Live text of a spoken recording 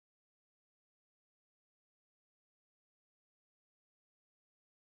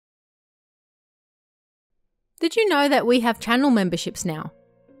Did you know that we have channel memberships now?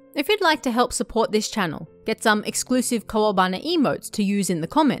 If you'd like to help support this channel, get some exclusive Kawabana emotes to use in the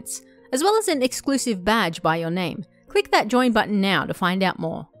comments, as well as an exclusive badge by your name, click that join button now to find out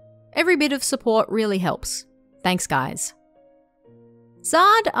more. Every bit of support really helps. Thanks guys.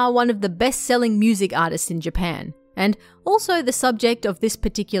 Zard are one of the best-selling music artists in Japan, and also the subject of this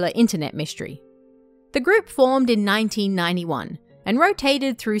particular internet mystery. The group formed in 1991, and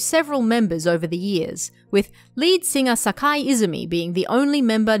rotated through several members over the years, with lead singer Sakai Izumi being the only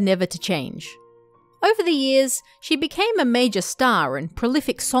member never to change. Over the years, she became a major star and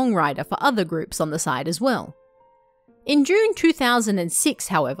prolific songwriter for other groups on the side as well. In June 2006,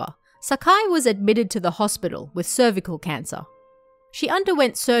 however, Sakai was admitted to the hospital with cervical cancer. She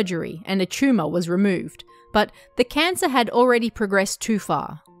underwent surgery and a tumour was removed, but the cancer had already progressed too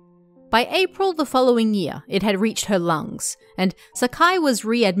far. By April the following year, it had reached her lungs, and Sakai was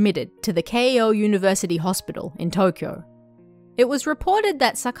readmitted to the Keio University Hospital in Tokyo. It was reported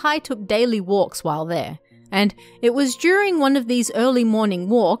that Sakai took daily walks while there, and it was during one of these early morning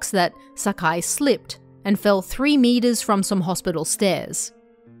walks that Sakai slipped and fell 3 meters from some hospital stairs.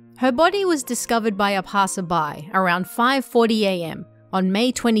 Her body was discovered by a passerby around 5:40 AM on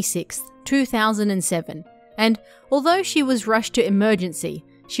May 26, 2007, and although she was rushed to emergency,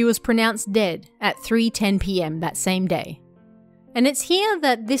 she was pronounced dead at 3:10 PM that same day. And it's here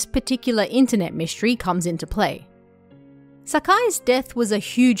that this particular internet mystery comes into play. Sakai's death was a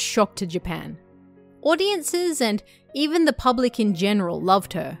huge shock to Japan. Audiences and even the public in general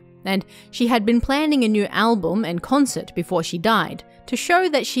loved her, and she had been planning a new album and concert before she died to show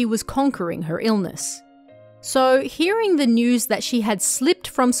that she was conquering her illness. So hearing the news that she had slipped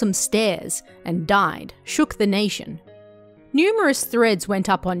from some stairs and died shook the nation. Numerous threads went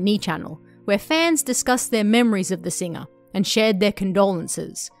up on 2channeler, where fans discussed their memories of the singer and shared their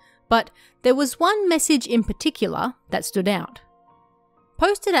condolences, but there was one message in particular that stood out.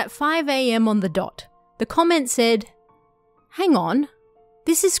 Posted at 5 AM on the dot, the comment said, "Hang on,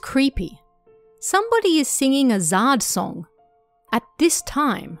 this is creepy. Somebody is singing a Zard song at this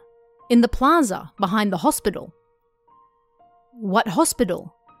time in the plaza behind the hospital." What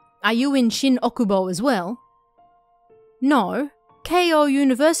hospital? Are you in Shin Okubo as well? No, Keio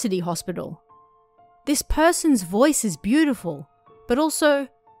University Hospital. This person's voice is beautiful, but also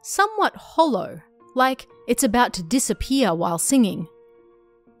somewhat hollow, like it's about to disappear while singing.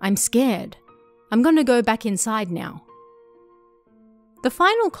 I'm scared. I'm gonna go back inside now. The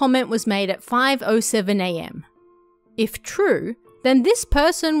final comment was made at 5:07 AM. If true, then this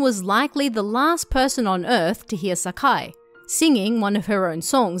person was likely the last person on Earth to hear Sakai singing one of her own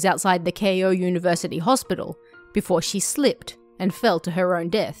songs outside the Keio University Hospital before she slipped and fell to her own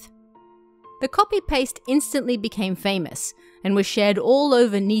death. The copy-paste instantly became famous and was shared all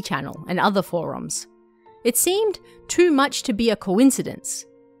over 2channeler and other forums. It seemed too much to be a coincidence.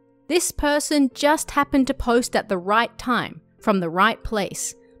 This person just happened to post at the right time, from the right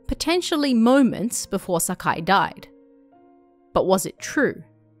place, potentially moments before Sakai died. But was it true?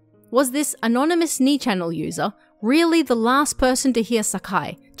 Was this anonymous 2channeler user really the last person to hear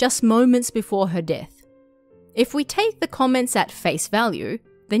Sakai just moments before her death? If we take the comments at face value,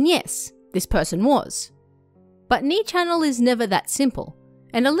 then yes, this person was. But 2channeler is never that simple,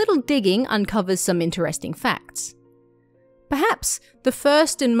 and a little digging uncovers some interesting facts. Perhaps the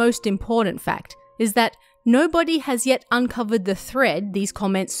first and most important fact is that nobody has yet uncovered the thread these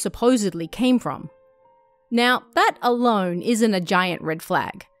comments supposedly came from. Now, that alone isn't a giant red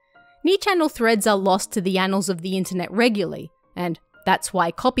flag. 2channeler threads are lost to the annals of the internet regularly, and that's why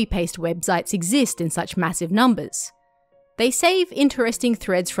copy-paste websites exist in such massive numbers. They save interesting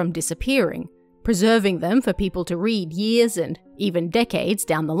threads from disappearing, preserving them for people to read years and even decades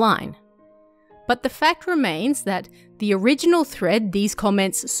down the line. But the fact remains that the original thread these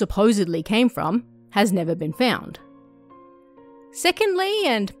comments supposedly came from has never been found. Secondly,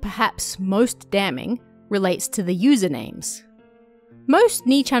 and perhaps most damning, relates to the usernames. Most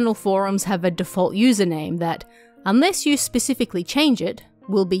 2channeler forums have a default username that, unless you specifically change it,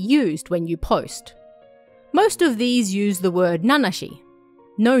 will be used when you post. Most of these use the word nanashi,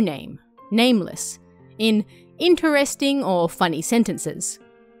 no name, nameless, in interesting or funny sentences.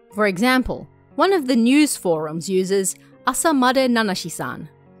 For example, one of the news forums uses asa made nanashi-san,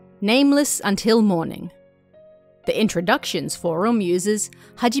 nameless until morning. The introductions forum uses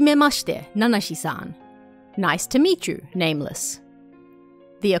hajimemashite nanashi-san, nice to meet you, nameless.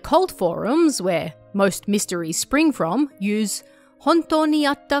 The occult forums, where most mysteries spring from, use hontou ni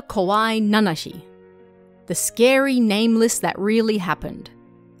atta kowai nanashi, the scary nameless that really happened,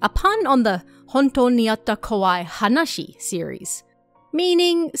 a pun on the hontou ni atta kowai hanashi series,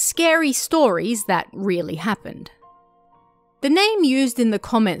 meaning scary stories that really happened. The name used in the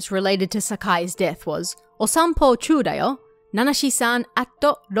comments related to Sakai's death was Osanpo Chudayo, Nanashi-san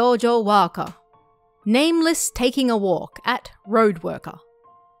atto rojo worker. Nameless taking a walk at road worker.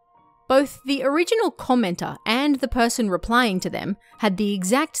 Both the original commenter and the person replying to them had the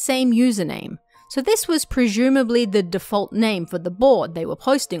exact same username, so this was presumably the default name for the board they were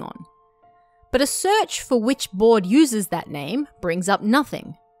posting on. But a search for which board uses that name brings up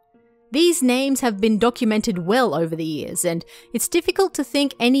nothing. These names have been documented well over the years, and it's difficult to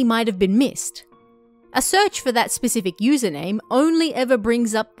think any might have been missed. A search for that specific username only ever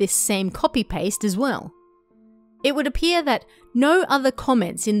brings up this same copy-paste as well. It would appear that no other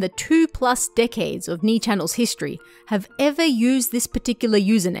comments in the 2+ decades of 2chanel's history have ever used this particular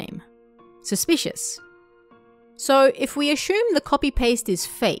username. Suspicious. So if we assume the copy-paste is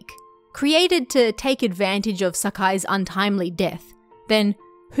fake, created to take advantage of Sakai's untimely death, then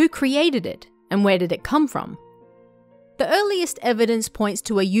who created it and where did it come from? The earliest evidence points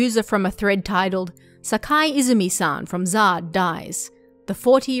to a user from a thread titled Sakai Izumi-san from Zard dies. The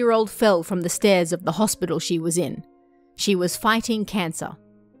 40-year-old fell from the stairs of the hospital she was in. She was fighting cancer.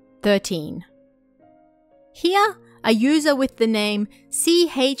 13. Here, a user with the name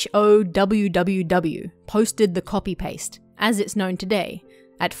CHOWWW posted the copy-paste, as it's known today,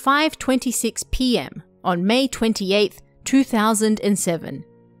 at 5:26 PM on May 28, 2007,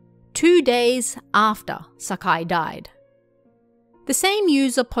 2 days after Sakai died. The same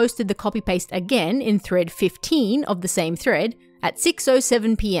user posted the copy-paste again in thread 15 of the same thread at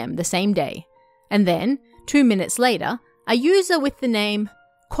 6:07 PM the same day, and then, 2 minutes later, a user with the name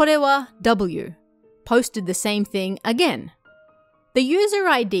Korewa W posted the same thing again. The user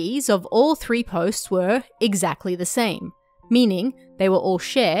IDs of all 3 posts were exactly the same, meaning they were all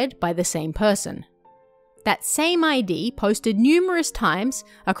shared by the same person. That same ID posted numerous times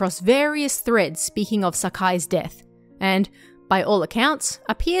across various threads speaking of Sakai's death, and, by all accounts,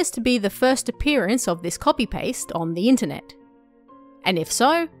 appears to be the first appearance of this copy-paste on the internet. And if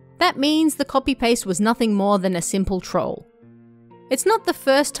so, that means the copy-paste was nothing more than a simple troll. It's not the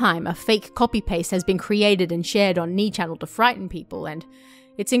first time a fake copy-paste has been created and shared on 2chanel to frighten people, and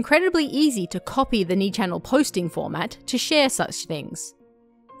it's incredibly easy to copy the 2chanel posting format to share such things.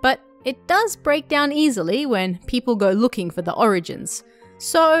 But it does break down easily when people go looking for the origins,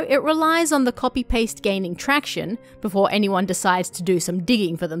 so it relies on the copy-paste gaining traction before anyone decides to do some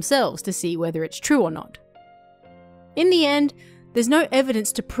digging for themselves to see whether it's true or not. In the end, there's no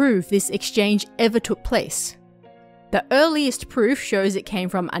evidence to prove this exchange ever took place. The earliest proof shows it came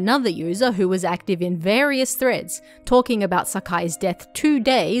from another user who was active in various threads talking about Sakai's death 2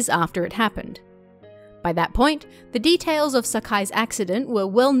 days after it happened. By that point, the details of Sakai's accident were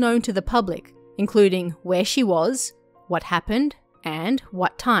well known to the public, including where she was, what happened, and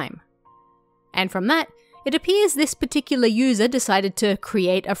what time. And from that, it appears this particular user decided to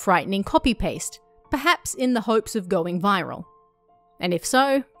create a frightening copy-paste, perhaps in the hopes of going viral. And if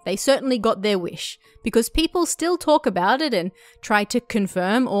so, they certainly got their wish, because people still talk about it and try to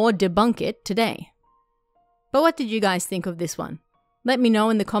confirm or debunk it today. But what did you guys think of this one? Let me know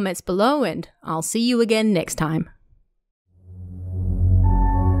in the comments below, and I'll see you again next time.